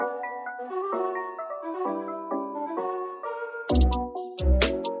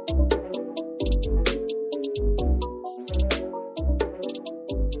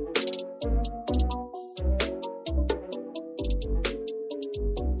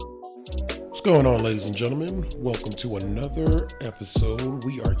What's going on, ladies and gentlemen? Welcome to another episode.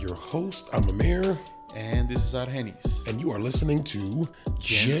 We are your host. I'm Amir. And this is Argenis. And you are listening to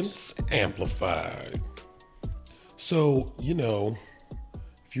Gents Amplified. So,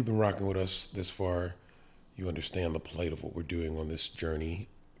 if you've been rocking with us this far, you understand the plight of what we're doing on this journey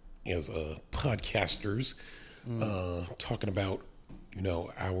as podcasters, talking about,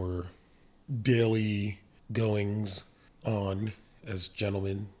 our daily goings on as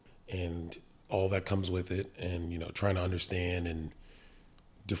gentlemen and all that comes with it, and trying to understand and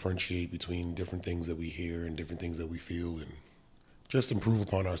differentiate between different things that we hear and different things that we feel, and just improve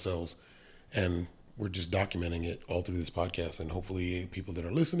upon ourselves. And we're just documenting it all through this podcast, and hopefully people that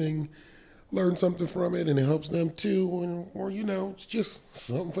are listening learn something from it, and it helps them too, or it's just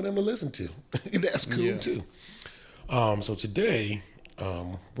something for them to listen to. That's cool too. So today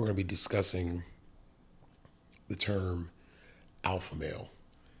we're going to be discussing the term alpha male.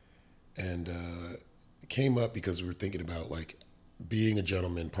 And it came up because we were thinking about being a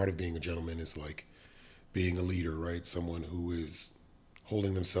gentleman. Part of being a gentleman is being a leader, right? Someone who is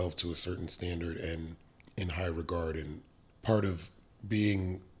holding themselves to a certain standard and in high regard. And part of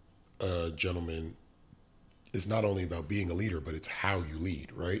being a gentleman is not only about being a leader, but it's how you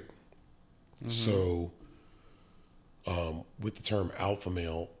lead, right? Mm-hmm. So with the term alpha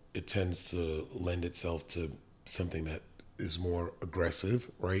male, it tends to lend itself to something that is more aggressive,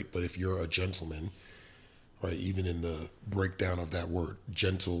 right? But if you're a gentleman, right, even in the breakdown of that word,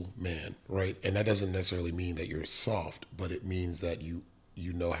 gentleman, right? And that doesn't necessarily mean that you're soft, but it means that you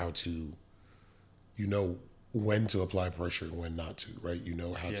know how to, when to apply pressure and when not to, right? You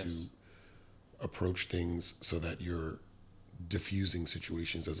know how to approach things so that you're diffusing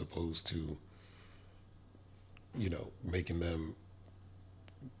situations as opposed to, making them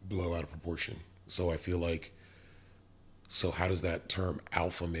blow out of proportion. So I feel so how does that term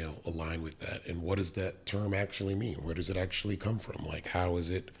alpha male align with that? And what does that term actually mean? Where does it actually come from? How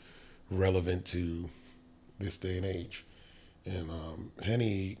is it relevant to this day and age? And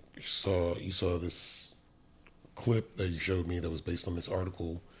Henny, you saw this clip that you showed me that was based on this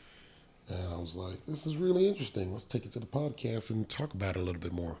article. And I was like, this is really interesting. Let's take it to the podcast and talk about it a little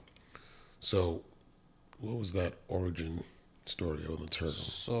bit more. So what was that origin story of the term?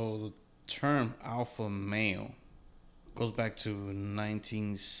 So the term alpha male goes back to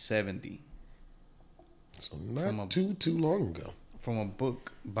 1970. So not too long ago. From a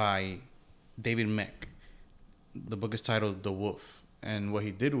book by David Mech. The book is titled The Wolf. And what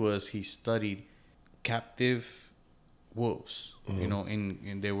he did was he studied captive wolves. Mm-hmm.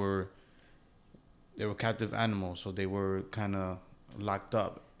 And they were captive animals, so they were kind of locked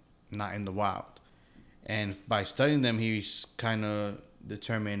up, not in the wild. And by studying them, he's kind of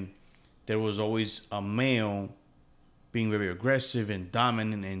determined there was always a male being very aggressive and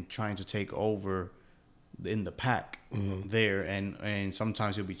dominant and trying to take over in the pack there. And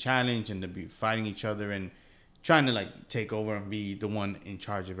sometimes he'll be challenged and they'll be fighting each other and trying to take over and be the one in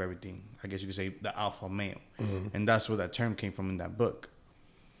charge of everything. I guess you could say the alpha male. Mm-hmm. And that's where that term came from in that book.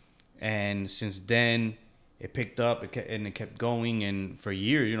 And since then, it picked up it kept going. And for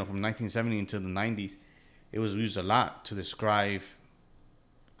years, from 1970 until the 90s, it was used a lot to describe,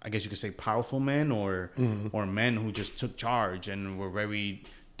 I guess you could say, powerful men or men who just took charge and were very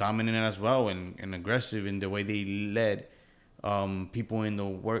dominant as well and aggressive in the way they led people in the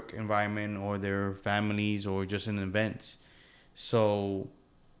work environment or their families or just in events. So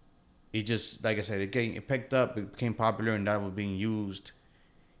it just, like I said, it picked up, it became popular, and that was being used.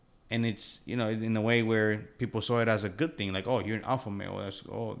 And it's, in a way where people saw it as a good thing, you're an alpha male,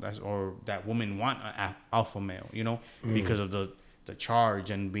 or that women want an alpha male, because of the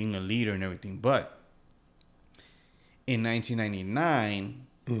charge and being a leader and everything. But in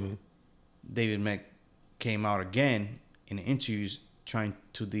 1999, David Mech came out again in interviews trying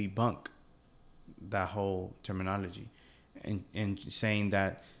to debunk that whole terminology and saying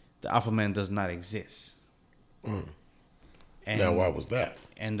that the alpha man does not exist. And now, why was that?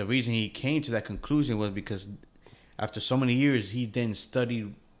 And the reason he came to that conclusion was because after so many years, he then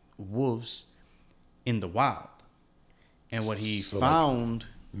studied wolves in the wild. And what he found...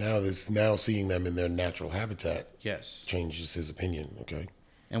 now seeing them in their natural habitat changes his opinion, okay?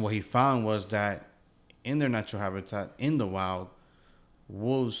 And what he found was that in their natural habitat, in the wild,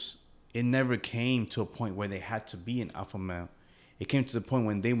 wolves, it never came to a point where they had to be an alpha male. It came to the point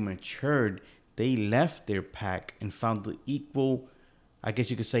when they matured, they left their pack and found the equal, I guess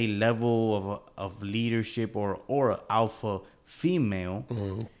you could say, level of leadership or alpha female,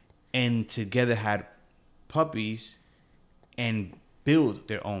 and together had puppies and build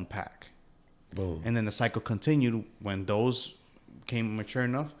their own pack. Boom. And then the cycle continued when those became mature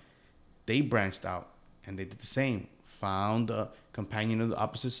enough. they branched out and they did the same. Found a companion of the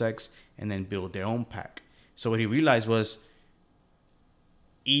opposite sex and then built their own pack. So what he realized was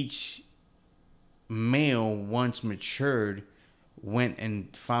each male, once matured, went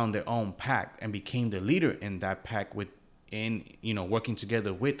and found their own pack and became the leader in that pack working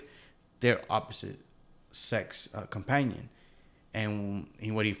together with their opposite sex companion. And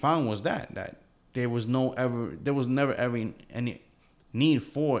what he found was that there was never ever any need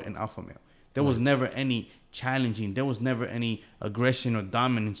for an alpha male. There was never any challenging. There was never any aggression or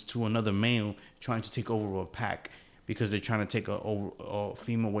dominance to another male trying to take over a pack because they're trying to take a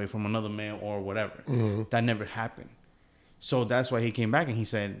female away from another male or whatever. Mm-hmm. That never happened. So that's why he came back and he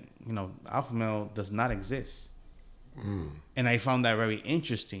said, alpha male does not exist. Mm. And I found that very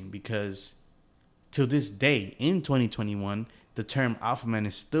interesting because to this day, in 2021, the term alpha man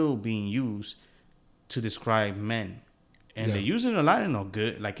is still being used to describe men. And they use it a lot in a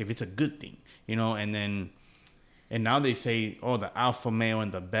good, like if it's a good thing, and now they say, the alpha male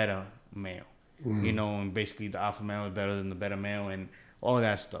and the beta male, and basically the alpha male is better than the beta male and all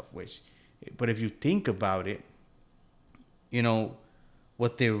that stuff, but if you think about it,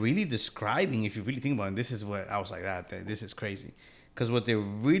 what they're really describing, if you really think about it, this is what I was like, this is crazy. Because what they're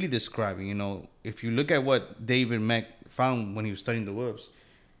really describing, if you look at what David Mech found when he was studying the wolves,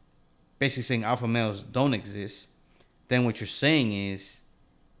 basically saying alpha males don't exist, then what you're saying is,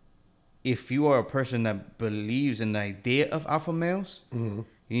 if you are a person that believes in the idea of alpha males, you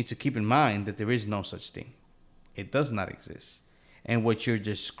need to keep in mind that there is no such thing. It does not exist. And what you're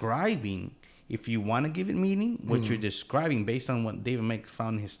describing, if you want to give it meaning, what you're describing based on what David Mech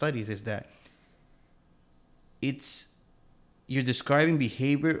found in his studies is that you're describing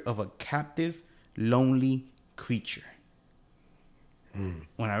behavior of a captive, lonely creature.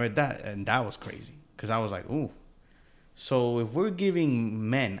 When I read that, and that was crazy, because I was like, ooh. So if we're giving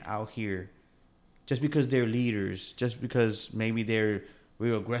men out here, just because they're leaders, just because maybe they're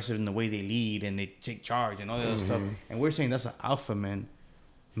real aggressive in the way they lead and they take charge and all that other stuff, and we're saying that's an alpha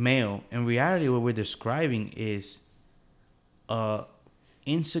male, in reality what we're describing is a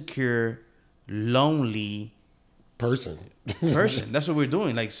insecure, lonely person. That's what we're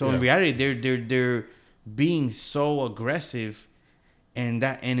doing. Like, so in reality, they're being so aggressive and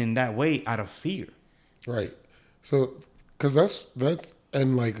in that way out of fear. Right. So, because that's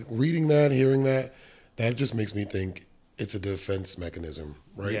and like reading that, hearing that just makes me think it's a defense mechanism,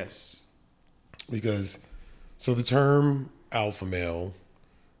 right? Yes. Because so the term alpha male,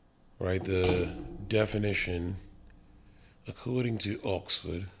 right? The definition, according to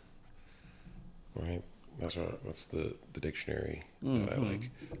Oxford, right? That's the dictionary that I like.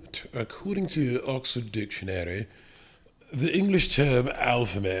 According to the Oxford Dictionary, the English term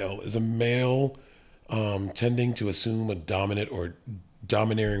alpha male is a male tending to assume a dominant or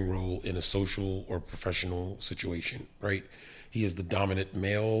domineering role in a social or professional situation, right? He is the dominant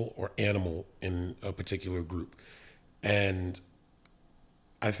male or animal in a particular group. And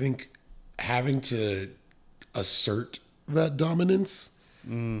I think having to assert that dominance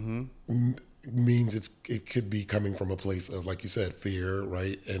means it could be coming from a place of, like you said, fear,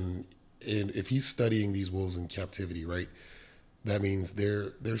 right? And if he's studying these wolves in captivity, right, that means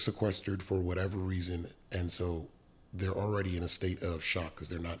they're sequestered for whatever reason, and so they're already in a state of shock because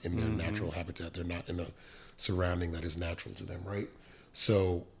they're not in their natural habitat. They're not in a surrounding that is natural to them, right?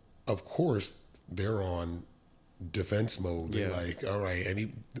 So of course they're on defense mode. They're like, all right,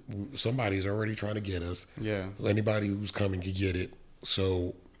 somebody's already trying to get us. Yeah. Anybody who's coming can get it.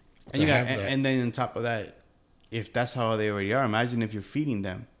 So and then on top of that, if that's how they already are, imagine if you're feeding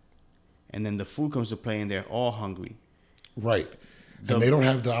them and then the food comes to play and they're all hungry. Right. And they don't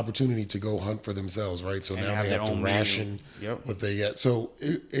have the opportunity to go hunt for themselves, right? So now they have to ration what they get. So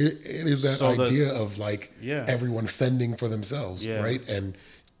it is that idea of like everyone fending for themselves, right? And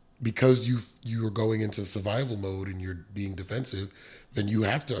because you are going into survival mode and you're being defensive, then you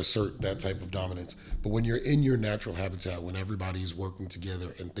have to assert that type of dominance. But when you're in your natural habitat, when everybody's working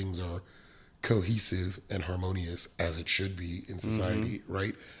together and things are cohesive and harmonious as it should be in society,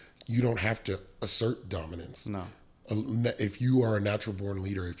 right? You don't have to assert dominance. No. If you are a natural born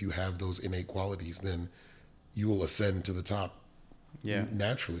leader, if you have those innate qualities, then you will ascend to the top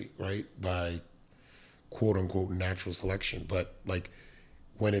naturally, right? By quote unquote natural selection. But like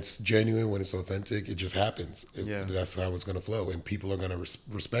when it's genuine, when it's authentic, it just happens. That's how it's going to flow. And people are going to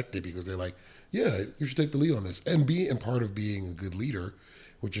respect it because they're like, yeah, you should take the lead on this. And part of being a good leader,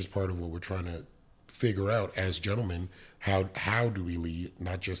 which is part of what we're trying to figure out as gentlemen, how do we lead?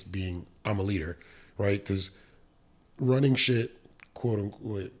 Not just being, I'm a leader, right? Because running shit, quote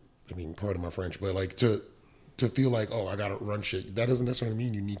unquote, I mean, pardon my French, but like to to feel like, oh, I gotta run shit. That doesn't necessarily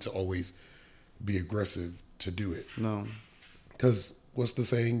mean you need to always be aggressive to do it. No. Because what's the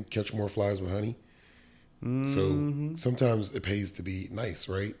saying? Catch more flies with honey. So sometimes it pays to be nice,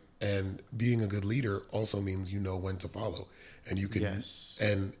 right? And being a good leader also means you know when to follow, and you can. Yes.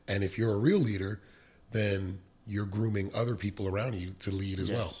 And if you're a real leader, then you're grooming other people around you to lead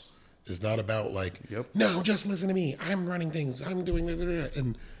as well. It's not about like, no, just listen to me. I'm running things. I'm doing this.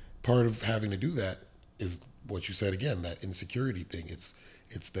 And part of having to do that is what you said again, that insecurity thing. It's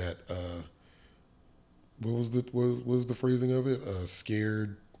that. What was the phrasing of it?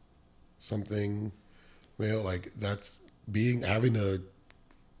 Scared something. Well, like that's having a.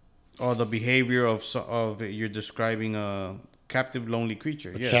 Oh, the behavior of you're describing a captive, lonely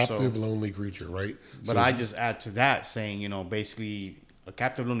creature. Lonely creature, right? But I just add to that saying, basically a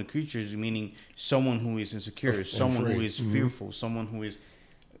captive, lonely creature is meaning someone who is insecure, someone who is fearful, someone who is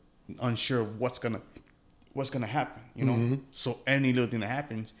unsure what's gonna happen. So any little thing that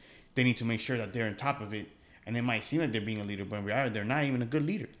happens, they need to make sure that they're on top of it. And it might seem like they're being a leader, but in reality, they're not even a good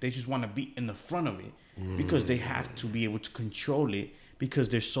leader. They just want to be in the front of it because they have to be able to control it because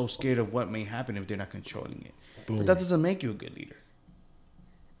they're so scared of what may happen if they're not controlling it. Boom. But that doesn't make you a good leader.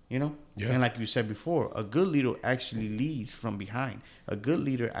 Yeah. And like you said before, a good leader actually leads from behind. A good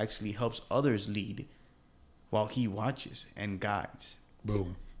leader actually helps others lead while he watches and guides.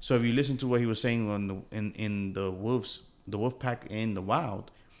 Boom. So if you listen to what he was saying in the wolf pack in the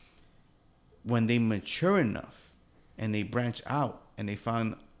wild, when they mature enough and they branch out and they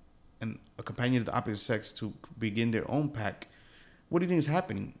find a companion of the opposite sex to begin their own pack, what do you think is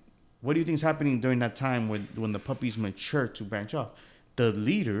happening? What do you think is happening during that time when the puppies mature to branch off? The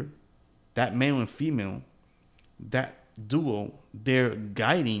leader, that male and female, that duo, they're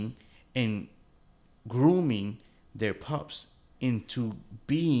guiding and grooming their pups into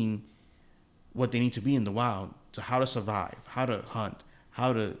being what they need to be in the wild, to how to survive, how to hunt,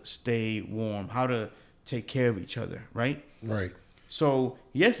 how to stay warm, how to take care of each other, right? Right. So,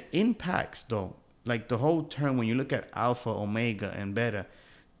 yes, in packs, though, like the whole term, when you look at alpha, omega, and beta,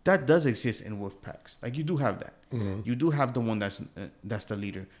 that does exist in wolf packs. Like, you do have that. Mm-hmm. You do have the one that's the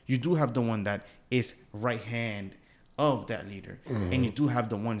leader. You do have the one that is right hand of that leader. Mm-hmm. And you do have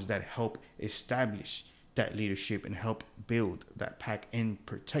the ones that help establish that leadership and help build that pack and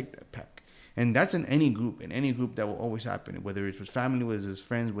protect that pack. And that's in any group that will always happen, whether it's with family, whether it's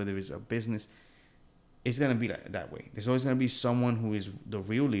friends, whether it's a business. It's going to be that way. There's always going to be someone who is the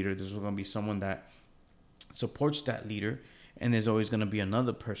real leader. There's going to be someone that supports that leader. And there's always going to be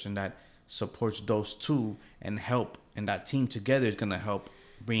another person that supports those two and help. And that team together is going to help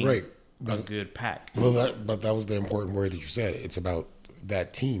bring a good pack. Well, but that was the important word that you said. It's about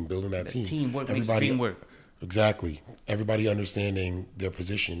that team, building that team. Teamwork makes teamwork. Exactly. Everybody understanding their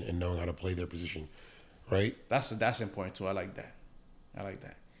position and knowing how to play their position, right? That's important too. I like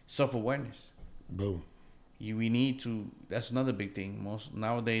that. Self-awareness. Boom. We need to. That's another big thing.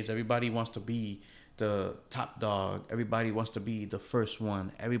 Nowadays, everybody wants to be the top dog. Everybody wants to be the first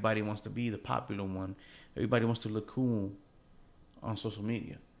one. Everybody wants to be the popular one. Everybody wants to look cool on social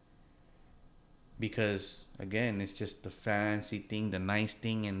media. Because again, it's just the fancy thing, the nice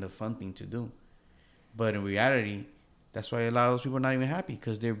thing, and the fun thing to do. But in reality, that's why a lot of those people are not even happy,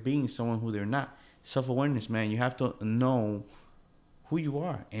 because they're being someone who they're not. Self-awareness, man. You have to know who you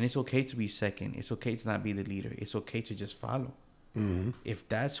are. And it's okay to be second. It's okay to not be the leader. It's okay to just follow. Mm-hmm. If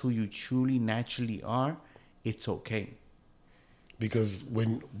that's who you truly, naturally are, it's okay. Because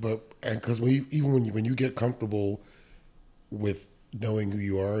when you get comfortable with knowing who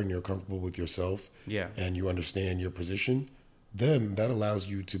you are and you're comfortable with yourself, and you understand your position, then that allows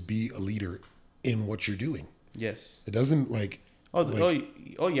you to be a leader in what you're doing. Yes. It doesn't like...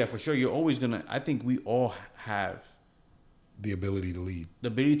 Oh yeah, for sure. You're always going to... I think we all have... the ability to lead. The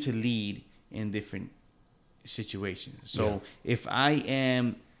ability to lead in different situations. So if I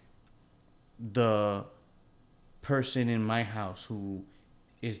am the person in my house who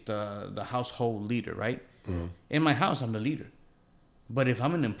is the household leader, right? Mm-hmm. In my house, I'm the leader. But if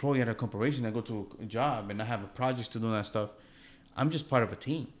I'm an employee at a corporation, I go to a job and I have a projects to do and that stuff, I'm just part of a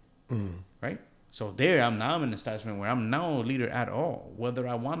team, right? So I'm in a establishment where I'm now a leader at all. Whether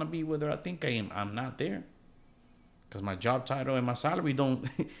I want to be, whether I think I am, I'm not there. Because my job title and my salary don't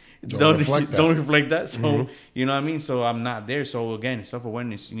reflect that. So, you know what I mean? So I'm not there. So again,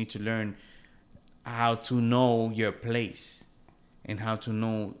 self-awareness, you need to learn how to know your place and how to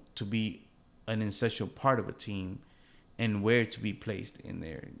know to be an essential part of a team and where to be placed in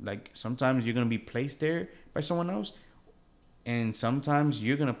there. Like sometimes you're going to be placed there by someone else, and sometimes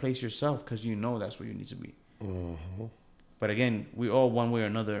you're going to place yourself because you know that's where you need to be. Mm-hmm. But again, we all one way or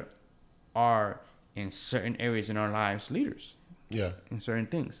another are in certain areas in our lives leaders. Yeah. In certain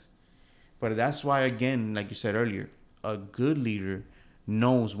things. But that's why, again, like you said earlier, a good leader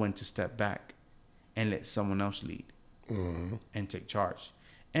knows when to step back and let someone else lead and take charge.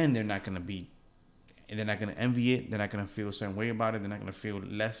 And they're not going to envy it. They're not going to feel a certain way about it. They're not going to feel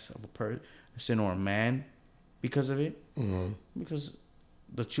less of a person or a man because of it. Because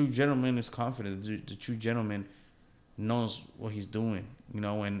the true gentleman is confident. The true gentleman knows what he's doing,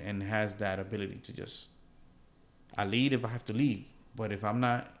 and has that ability to just, I lead if I have to lead. But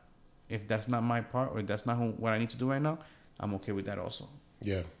if that's not my part, or that's not what I need to do right now, I'm okay with that also.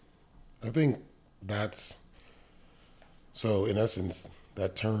 Yeah. I think so in essence,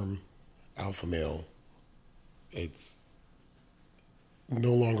 that term alpha male, it's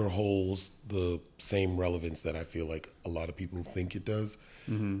no longer holds the same relevance that I feel like a lot of people think it does.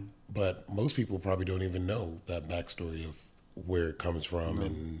 But most people probably don't even know that backstory of where it comes from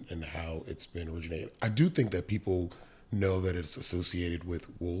and how it's been originated. I do think that people know that it's associated with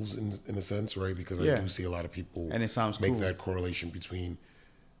wolves in a sense, right? Because I do see a lot of people and it sounds make cool. that correlation between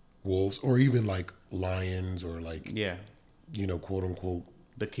wolves or even like lions or like, quote unquote,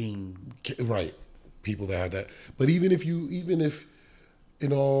 the king. Right. People that have that. But even if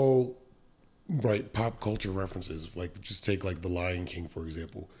in all right pop culture references, like just take like the Lion King, for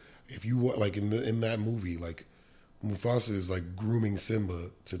example. If you like in that movie, like Mufasa is like grooming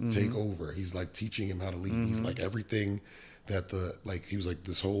Simba to take over. He's like teaching him how to lead. He's like everything that he was like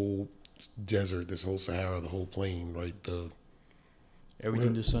this whole desert, this whole Sahara, the whole plain, right?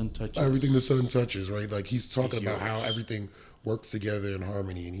 Everything the sun touches. Everything the sun touches, right? Like he's talking about how everything works together in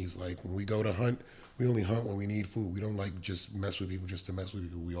harmony. And he's like, when we go to hunt, we only hunt when we need food. We don't like just mess with people just to mess with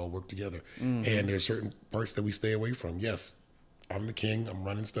people. We all work together. And there's certain parts that we stay away from. Yes, I'm the king. I'm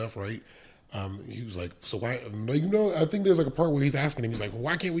running stuff, right? He was like, so why, I think there's like a part where he's asking him, he's like,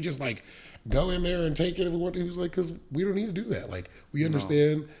 why can't we just like go in there and take it if we want to? He was like, because we don't need to do that. Like, we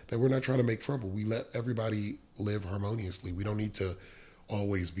understand that we're not trying to make trouble. We let everybody live harmoniously. We don't need to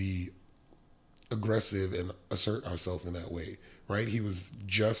always be aggressive and assert ourselves in that way, right? He was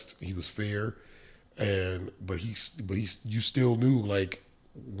just, he was fair, but you still knew, like,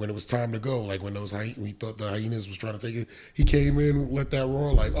 when it was time to go, like when we thought the hyenas was trying to take it, he came in, let that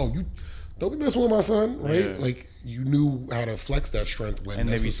roar, like, oh, you don't be messing with my son, right? Yeah. Like, you knew how to flex that strength when necessary.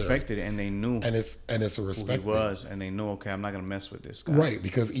 And they respected it, and they knew. And it's a respect who he was, and they knew, okay, I'm not going to mess with this guy. Right,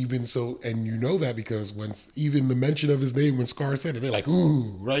 because even so, and you know that because when even the mention of his name, when Scar said it, they're like,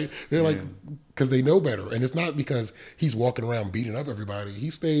 ooh, right? They're like, because they know better. And it's not because he's walking around beating up everybody. He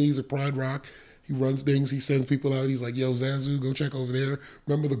stays at Pride Rock. He runs things. He sends people out. He's like, yo, Zazu, go check over there.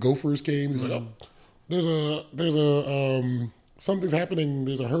 Remember the gophers came? He's like, oh, there's a something's happening.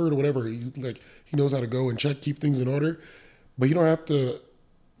 There's a herd or whatever. He's like, he knows how to go and check, keep things in order. But you don't have to,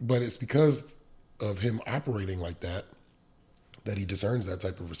 but it's because of him operating like that he discerns that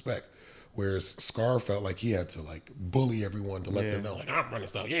type of respect. Whereas Scar felt like he had to like bully everyone to let them know, like, I'm running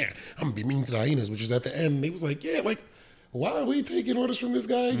stuff. Yeah, I'm gonna be mean to the hyenas, which is at the end. And he was like, yeah, like, why are we taking orders from this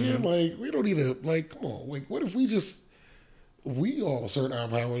guy again? Like, we don't need to, like, come on. Like, what if we all assert our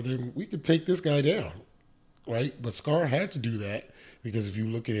power, then we could take this guy down, right? But Scar had to do that because if you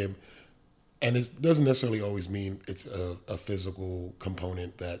look at him, and it doesn't necessarily always mean it's a physical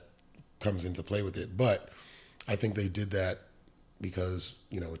component that comes into play with it. But I think they did that because,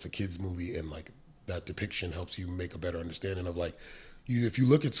 it's a kid's movie and, like, that depiction helps you make a better understanding of, like, if you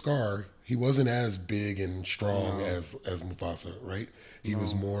look at Scar, he wasn't as big and strong as Mufasa, right? He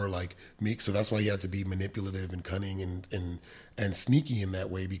was more like meek, so that's why he had to be manipulative and cunning and sneaky in that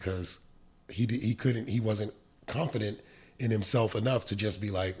way because he wasn't confident in himself enough to just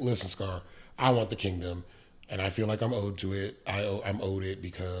be like, listen, Scar, I want the kingdom, and I feel like I'm owed to it. I'm owed it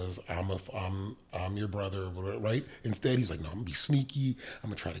because I'm your brother, right? Instead, he's like, no, I'm gonna be sneaky.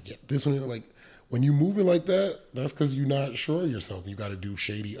 I'm gonna try to get this one. Like, when you're moving like that, that's because you're not sure of yourself. You got to do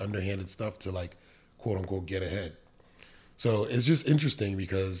shady, underhanded stuff to, like, quote unquote, get ahead. So it's just interesting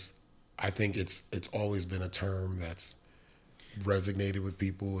because I think it's always been a term that's resonated with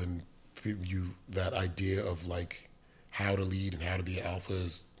people, and that idea of, like, how to lead and how to be an alpha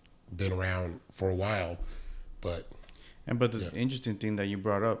has been around for a while. But the interesting thing that you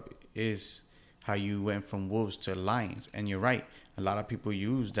brought up is how you went from wolves to lions, and you're right. A lot of people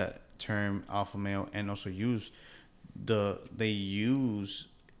use that term alpha male and also use the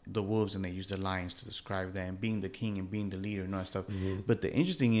wolves and they use the lions to describe that and being the king and being the leader and all that stuff. But the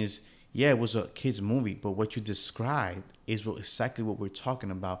interesting is, it was a kid's movie, but what you described is exactly what we're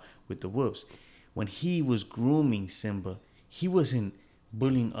talking about with the wolves. When he was grooming Simba, he wasn't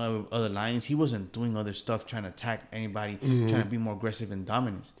bullying other lions. He wasn't doing other stuff, trying to attack anybody, trying to be more aggressive and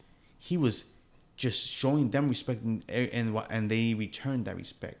dominant. He was just showing them respect, and they returned that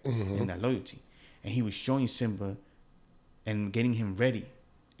respect and that loyalty. And he was showing Simba and getting him ready.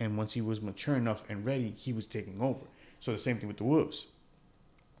 And once he was mature enough and ready, he was taking over. So the same thing with the wolves.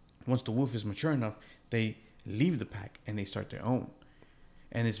 Once the wolf is mature enough, they leave the pack and they start their own.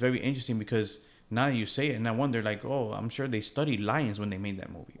 And it's very interesting because now you say it, and I wonder, like, oh, I'm sure they studied lions when they made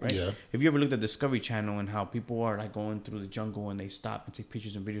that movie, right? Yeah. If you ever looked at Discovery Channel and how people are like going through the jungle and they stop and take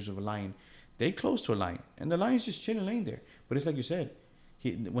pictures and videos of a lion, they close to a lion, and the lion's just chilling, laying there. But it's like you said,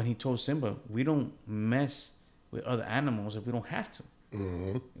 when he told Simba, we don't mess with other animals if we don't have to.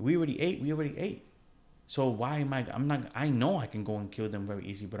 We already ate. So why am I know I can go and kill them very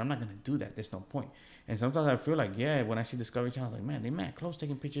easy, but I'm not going to do that. There's no point. And sometimes I feel like, yeah, when I see Discovery Channel, I'm like, man, they mad close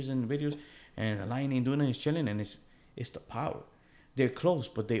taking pictures and videos, and the lion ain't doing it, he's chilling, and it's the power. They're close,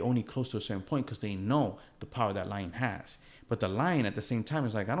 but they only close to a certain point because they know the power that lion has. But the lion at the same time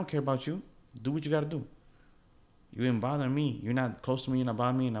is like, I don't care about you. Do what you got to do. You ain't bothering me. You're not close to me. You're not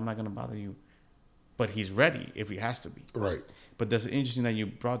bothering me, and I'm not going to bother you. But he's ready if he has to be. Right. But that's interesting that you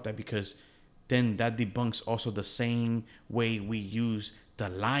brought that, because then that debunks also the same way we use the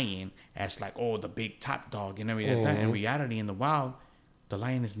lion as like, oh, the big top dog and everything like that. In reality, in the wild, the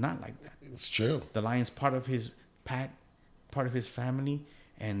lion is not like that. It's true. The lion's part of his pack, part of his family,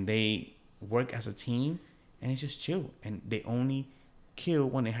 and they work as a team, and it's just chill. And they only kill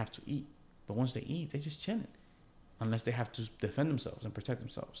when they have to eat. But once they eat, they're just chilling, unless they have to defend themselves and protect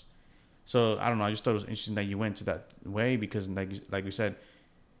themselves. So I don't know. I just thought it was interesting that you went to that way, because, like we said,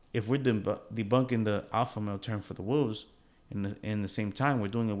 if we're debunking the alpha male term for the wolves, in the same time, we're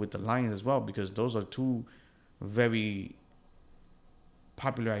doing it with the lions as well, because those are two very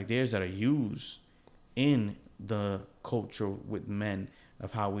popular ideas that are used in the culture with men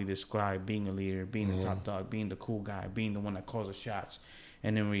of how we describe being a leader, being the top dog, being the cool guy, being the one that calls the shots.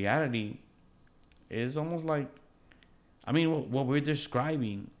 And in reality, it's almost like, I mean, what we're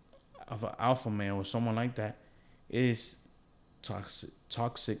describing of an alpha male or someone like that is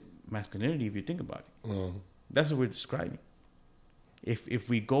toxic masculinity, if you think about it. That's what we're describing. If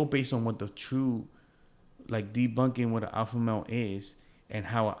we go based on what the true, like, debunking what an alpha male is and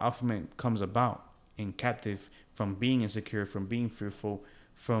how an alpha male comes about in captive, from being insecure, from being fearful,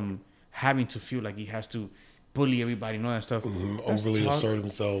 from having to feel like he has to bully everybody and all that stuff. Overly assert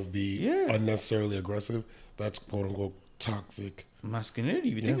himself, be unnecessarily aggressive. That's quote unquote toxic masculinity,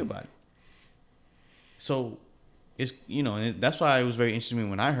 if you think about it. So it's, and that's why it was very interesting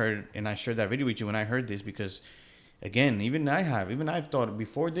when I heard, and I shared that video with you when I heard this, because again, even I've thought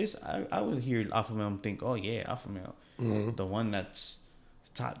before this, I would hear alpha male and think, oh yeah, alpha male, the one that's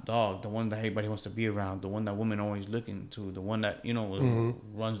top dog, the one that everybody wants to be around, the one that women always looking to, the one that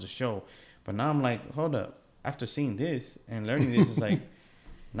runs the show. But now I'm like, hold up. After seeing this and learning this, it's like,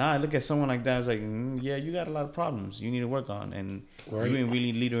 now I look at someone like that, it's like, yeah, you got a lot of problems you need to work on, and you ain't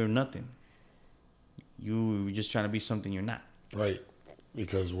really leader or nothing. You just trying to be something you're not. Right.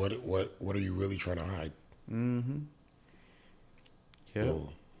 Because what are you really trying to hide? Yeah.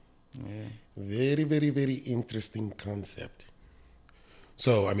 Yeah. Very, very, very interesting concept.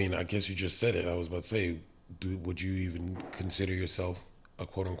 So, I mean, I guess you just said it. I was about to say, would you even consider yourself a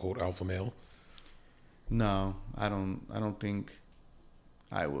quote unquote alpha male? No, I don't think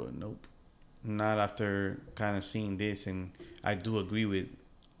I would. Nope. Not after kind of seeing this, and I do agree with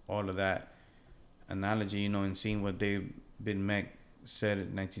all of that analogy, and seeing what David Mech said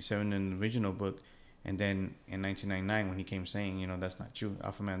in 1970 in the original book, and then in 1999 when he came saying, that's not true.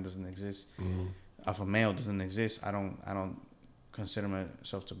 Alpha man doesn't exist. Alpha male doesn't exist. I don't consider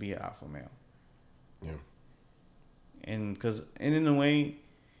myself to be an alpha male. Yeah. And in a way,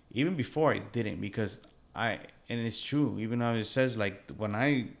 even before I didn't, because and it's true, even though it says, like, when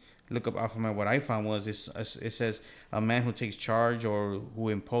I look up alpha male, what I found was it says a man who takes charge or who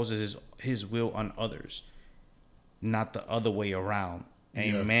imposes his will on others, not the other way around.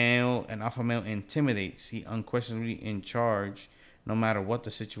 An alpha male intimidates. He unquestionably in charge, no matter what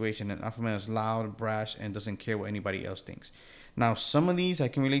the situation. An alpha male is loud, brash, and doesn't care what anybody else thinks. Now, some of these I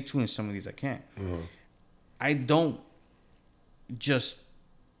can relate to, and some of these I can't. I don't just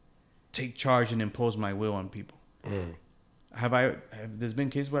take charge and impose my will on people. Have there's been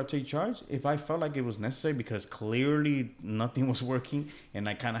cases where I've taken charge if I felt like it was necessary, because clearly nothing was working and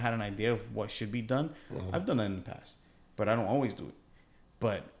I kind of had an idea of what should be done. I've done that in the past, but I don't always do it.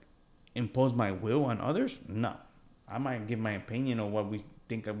 But impose my will on others? No. I might give my opinion on what we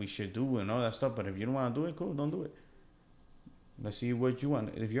think that we should do and all that stuff, but if you don't want to do it, cool, don't do it. Let's see what you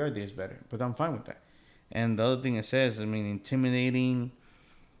want, if your idea is better. But I'm fine with that. And the other thing it says, intimidating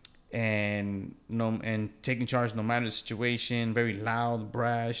and taking charge no matter the situation, very loud,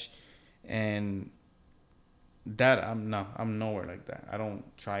 brash, And that I'm nowhere like that. I don't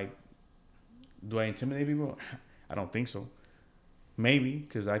try. Do I intimidate people? I don't think so. Maybe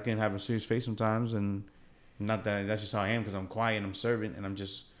because I can have a serious face sometimes, and not that that's just how I am. Because I'm quiet and I'm servant, and I'm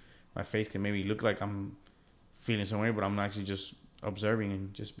just my face can maybe look like I'm feeling some way, but I'm actually just observing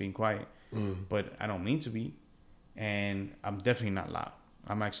and just being quiet. But I don't mean to be, and I'm definitely not loud.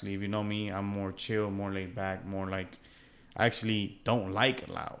 I'm actually, if you know me, I'm more chill, more laid back, more like I actually don't like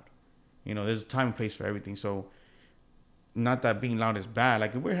loud. You know, there's a time and place for everything. So not that being loud is bad.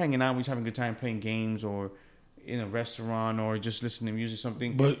 Like if we're hanging out, we're just having a good time playing games or in a restaurant or just listening to music,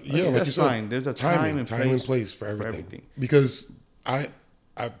 something. But yeah, like that's you said, fine. There's a time and place for everything. Because I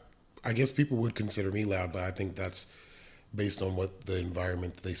guess people would consider me loud, but I think that's based on what the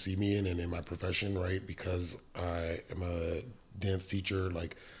environment that they see me in and in my profession, right? Because I am a dance teacher,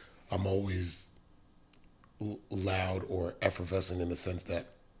 like I'm always loud or effervescent in the sense that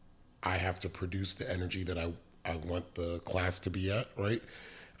I have to produce the energy that I want the class to be at, right?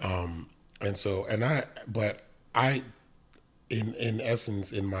 But I, in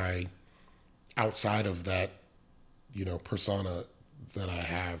essence, in my, outside of that, persona that I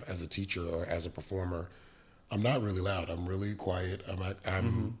have as a teacher or as a performer, I'm not really loud. I'm really quiet.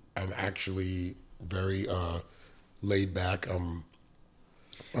 I'm actually very laid back. I'm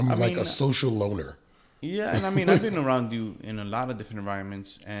like a social loner. Yeah, and I mean, I've been around you in a lot of different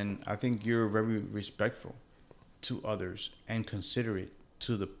environments, and I think you're very respectful to others and considerate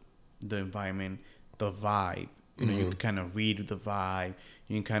to the environment, the vibe. You know, you can kind of read the vibe.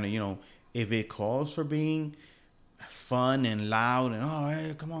 You can kind of, if it calls for being fun and loud and, oh,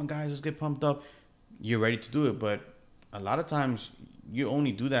 hey, come on, guys, let's get pumped up, you're ready to do it. But a lot of times you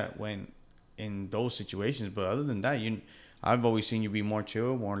only do that when in those situations. But other than that, I've always seen you be more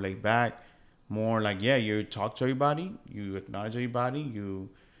chill, more laid back, more like, yeah, you talk to everybody, you acknowledge everybody, you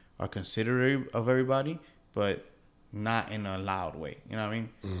are considerate of everybody, but not in a loud way. You know what I mean?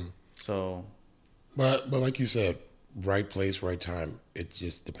 So, but like you said, right place, right time. It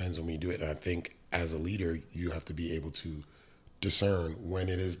just depends on when you do it. And I think as a leader, you have to be able to discern when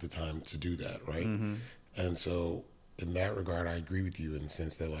it is the time to do that, right? And so, in that regard, I agree with you in the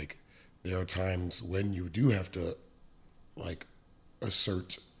sense that like there are times when you do have to like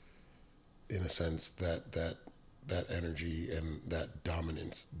assert, in a sense, that energy and that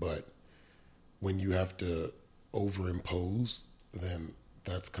dominance. But when you have to overimpose, then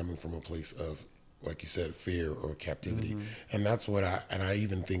that's coming from a place of, like you said, fear or captivity. And that's what I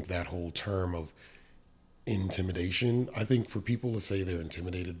even think that whole term of intimidation, I think for people to say they're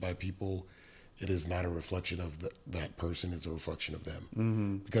intimidated by people, it is not a reflection of that person, it's a reflection of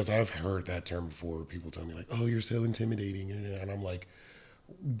them. Because I've heard that term before, people tell me like, oh, you're so intimidating. And I'm like,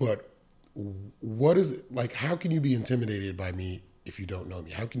 but what is it like? How can you be intimidated by me if you don't know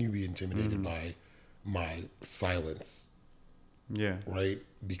me? How can you be intimidated by my silence? yeah. Right?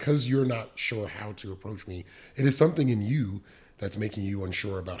 Because you're not sure how to approach me. It is something in you that's making you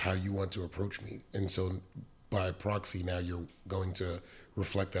unsure about how you want to approach me. And so by proxy, now you're going to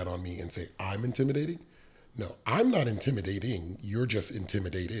reflect that on me and say, I'm intimidating? No, I'm not intimidating. You're just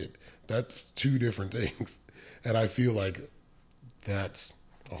intimidated. That's two different things. And I feel like that's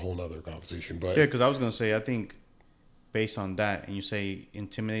a whole nother conversation. But yeah, because I was going to say, I think based on that, and you say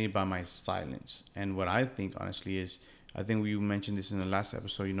intimidated by my silence. And what I think, honestly, is I think you mentioned this in the last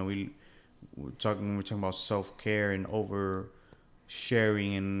episode. We're talking about self-care and over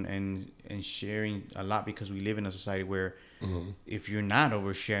sharing and sharing a lot, because we live in a society where if you're not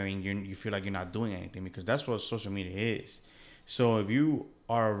oversharing, you feel like you're not doing anything, because that's what social media is. So if you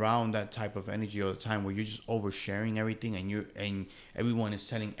are around that type of energy all the time where you're just oversharing everything and everyone is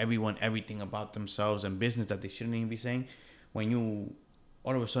telling everyone everything about themselves and business that they shouldn't even be saying, when you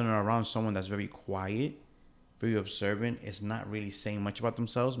all of a sudden are around someone that's very quiet, very observant, is not really saying much about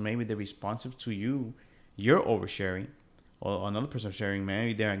themselves, maybe they're responsive to you, you're oversharing, or another person sharing,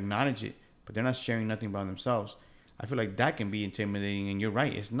 maybe they acknowledge it, but they're not sharing nothing about themselves. I feel like that can be intimidating, and you're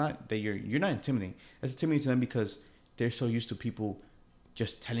right. It's not that you're not intimidating. It's intimidating to them because they're so used to people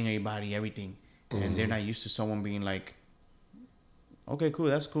just telling everybody everything, and they're not used to someone being like, okay, cool,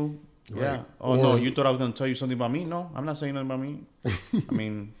 that's cool. Right. Yeah. Oh, no, you thought I was going to tell you something about me? No, I'm not saying nothing about me. I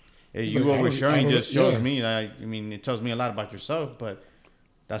mean, you like, oversharing just shows me that, it tells me a lot about yourself, but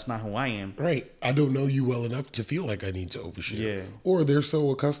that's not who I am. Right. I don't know you well enough to feel like I need to overshare. Yeah. Or they're so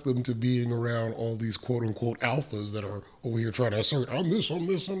accustomed to being around all these quote unquote alphas that are over here trying to assert, I'm this, I'm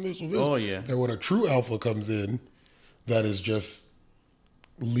this, I'm this, I'm this. Oh, yeah. That when a true alpha comes in, that is just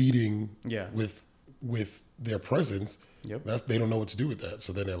leading with their presence, yep. They don't know what to do with that.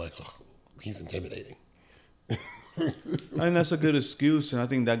 So then they're like, oh, he's intimidating. And that's a good excuse, and I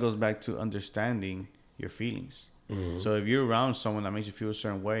think that goes back to understanding your feelings. So if you're around someone that makes you feel a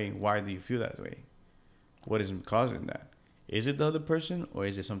certain way, why do you feel that way? What is causing that? Is it the other person, or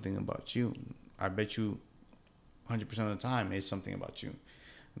is it something about you? I bet you 100% of the time it's something about you.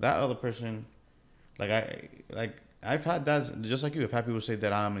 That other person, I've had that, just like you. I've had people say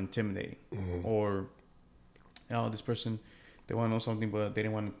that I'm intimidating, or this person, they want to know something but they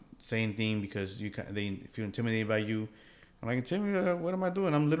didn't want to say anything because they feel intimidated by you. I'm like, intimidated? What am I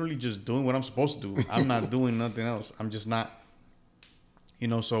doing? I'm literally just doing what I'm supposed to do. I'm not doing nothing else. I'm just not,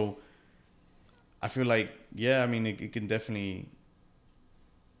 So I feel like, I mean, it can definitely.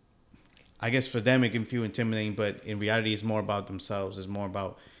 I guess for them it can feel intimidating, but in reality it's more about themselves. It's more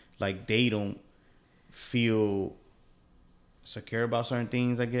about like they don't feel secure about certain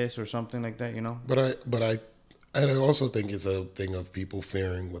things, I guess, or something like that, But I also think it's a thing of people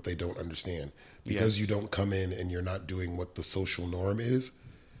fearing what they don't understand. Because you don't come in and you're not doing what the social norm is.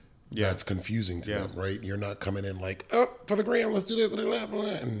 That's confusing to them, right? You're not coming in like, for the gram, let's do this,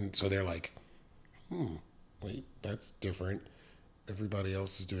 and so they're like, wait, that's different. Everybody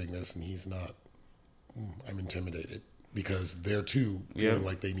else is doing this and he's not. I'm intimidated because they're too feeling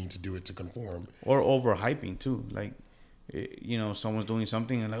like they need to do it to conform. Or overhyping too. Like, someone's doing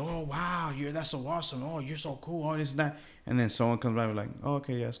something and like, oh, wow, that's so awesome. Oh, you're so cool. Oh, this and that. And then someone comes by and like, oh,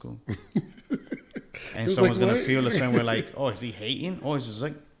 okay, yeah, that's cool. And someone's going to feel the same way like, oh, is he hating? Or it's just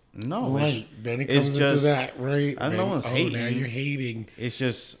like, no. Right. Then it comes into that, right? No one's hating. Now you're hating. It's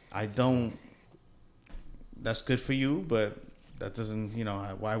just, that's good for you, but that doesn't,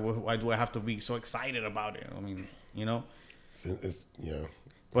 why do I have to be so excited about it? I mean, It's.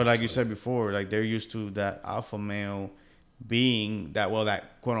 But like you said before, like they're used to that alpha male being that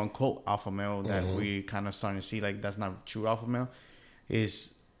quote unquote alpha male that we kind of starting to see, like that's not true alpha male,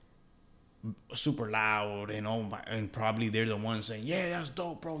 is super loud and and probably they're the ones saying, yeah, that's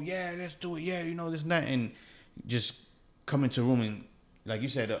dope, bro. Yeah, let's do it. Yeah, this and that, and just come into a room and like you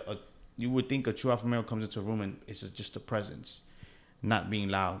said, you would think a true alpha male comes into a room and it's just a presence, not being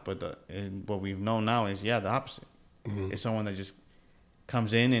loud. But what we've known now is the opposite. It's someone that just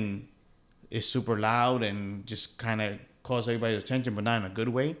comes in and is super loud and just kind of calls everybody's attention, but not in a good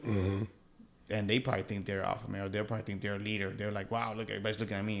way. And they probably think they're alpha male. They probably think they're a leader. They're like, wow, look, everybody's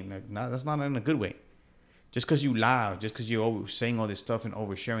looking at me. Like, no, that's not in a good way. Just because you loud, just because you're always saying all this stuff and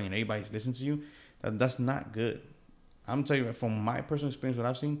oversharing and everybody's listening to you, that's not good. I'm telling you, from my personal experience, what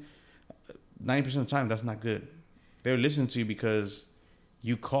I've seen, 90% of the time, that's not good. They're listening to you because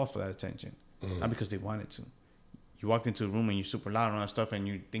you called for that attention, not because they wanted to. You walked into a room and you're super loud and all that stuff and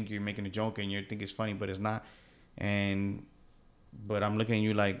you think you're making a joke and you think it's funny, but it's not. But I'm looking at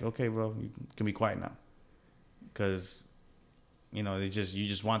you like, okay, bro, you can be quiet now. Because, you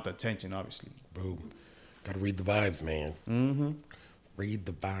just want the attention, obviously. Boom. Got to read the vibes, man. Read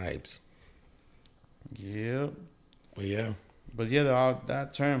the vibes. Yep. But yeah. But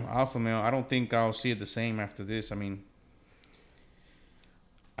that term, alpha male, I don't think I'll see it the same after this. I mean,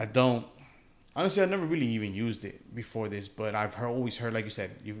 I don't. Honestly, I never really even used it before this, but I've always heard, like you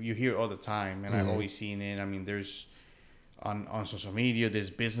said, you hear it all the time, and I've always seen it. I mean, there's on social media, there's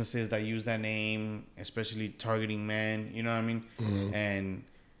businesses that use that name, especially targeting men. You know what I mean? And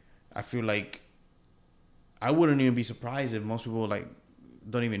I feel like I wouldn't even be surprised if most people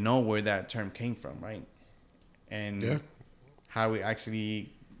don't even know where that term came from, right? And how it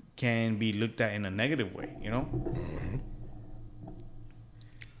actually can be looked at in a negative way.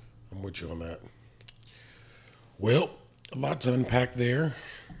 I'm with you on that. Well, a lot to unpack there.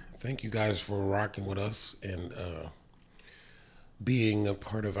 Thank you guys for rocking with us and being a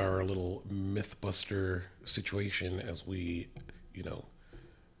part of our little Mythbuster situation as we,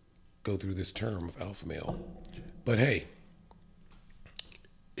 go through this term of alpha male. But hey,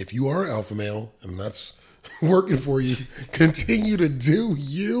 if you are alpha male and that's working for you, continue to do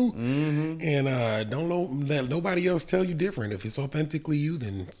you, and don't let nobody else tell you different. If it's authentically you,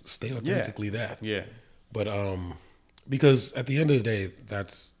 then stay authentically that. Yeah. But because at the end of the day,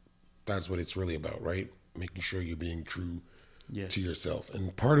 that's what it's really about, right? Making sure you're being true to yourself,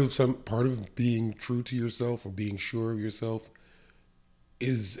 and part of being true to yourself or being sure of yourself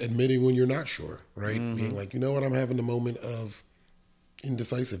is admitting when you're not sure, right? Being like, you know what, I'm having a moment of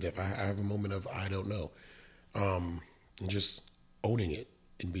indecisiveness. I have a moment of I don't know. And just owning it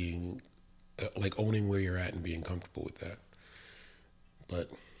and being owning where you're at and being comfortable with that. But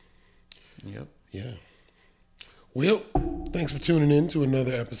yeah. Well, thanks for tuning in to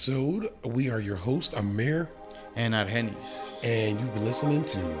another episode. We are your host. I'm Mayor. And Argenis. And you've been listening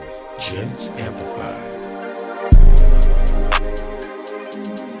to Gents Amplified.